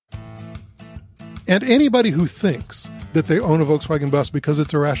And anybody who thinks that they own a Volkswagen bus because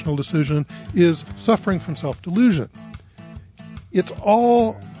it's a rational decision is suffering from self-delusion. It's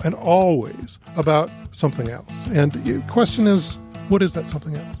all and always about something else. And the question is, what is that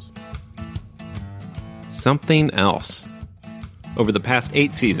something else? Something else. Over the past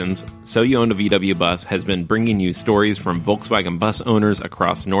 8 seasons, So You Owned a VW Bus has been bringing you stories from Volkswagen bus owners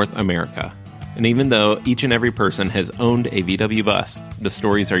across North America. And even though each and every person has owned a VW bus, the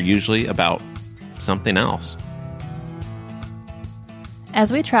stories are usually about something else.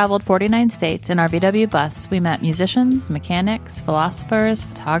 As we traveled 49 states in our VW bus, we met musicians, mechanics, philosophers,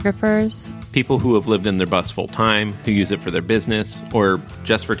 photographers, people who have lived in their bus full time, who use it for their business, or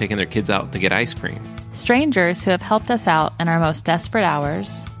just for taking their kids out to get ice cream. Strangers who have helped us out in our most desperate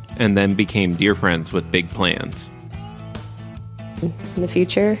hours. And then became dear friends with big plans. In the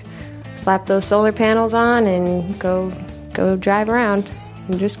future, slap those solar panels on and go drive around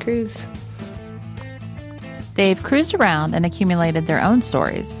and just cruise. They've cruised around and accumulated their own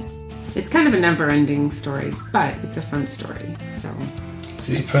stories. It's kind of a never-ending story, but it's a fun story, so...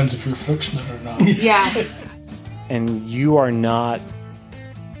 It depends if you're fixing it or not. Yeah. And you are not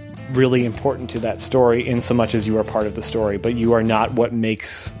really important to that story in so much as you are part of the story, but you are not what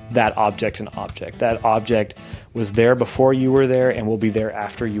makes that object an object. That object was there before you were there and will be there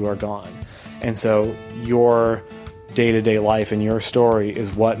after you are gone. And so your day-to-day life and your story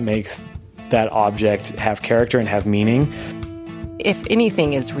is what makes that object have character and have meaning. If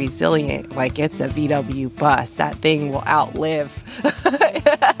anything is resilient, like it's a VW bus, that thing will outlive,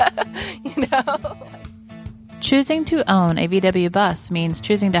 you know? Choosing to own a VW bus means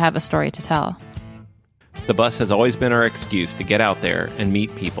choosing to have a story to tell. The bus has always been our excuse to get out there and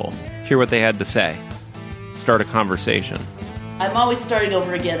meet people, hear what they had to say, start a conversation. I'm always starting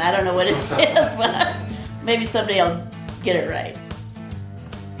over again. I don't know what it is, but maybe someday I'll get it right.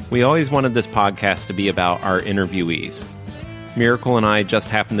 We always wanted this podcast to be about our interviewees. Miracle and I just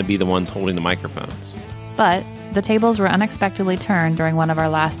happened to be the ones holding the microphones. But the tables were unexpectedly turned during one of our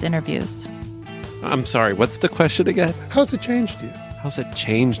last interviews. I'm sorry, what's the question again? How's it changed you? How's it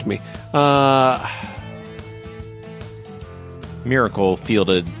changed me? Miracle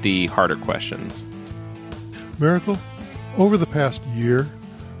fielded the harder questions. Miracle, over the past year,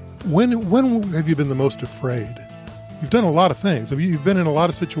 when have you been the most afraid? You've done a lot of things. You've been in a lot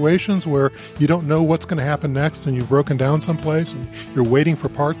of situations where you don't know what's going to happen next, and you've broken down someplace, and you're waiting for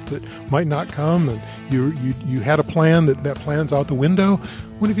parts that might not come, and you had a plan that plan's out the window.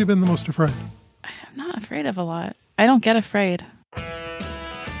 When have you been the most afraid? I'm not afraid of a lot. I don't get afraid.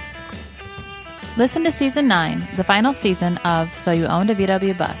 Listen to Season 9, the final season of So You Owned a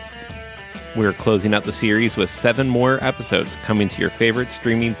VW Bus. We're closing out the series with 7 more episodes coming to your favorite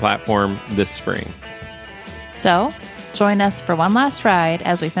streaming platform this spring. So, join us for one last ride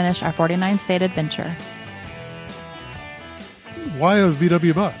as we finish our 49-state adventure. Why a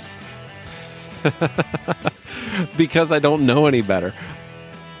VW bus? Because I don't know any better.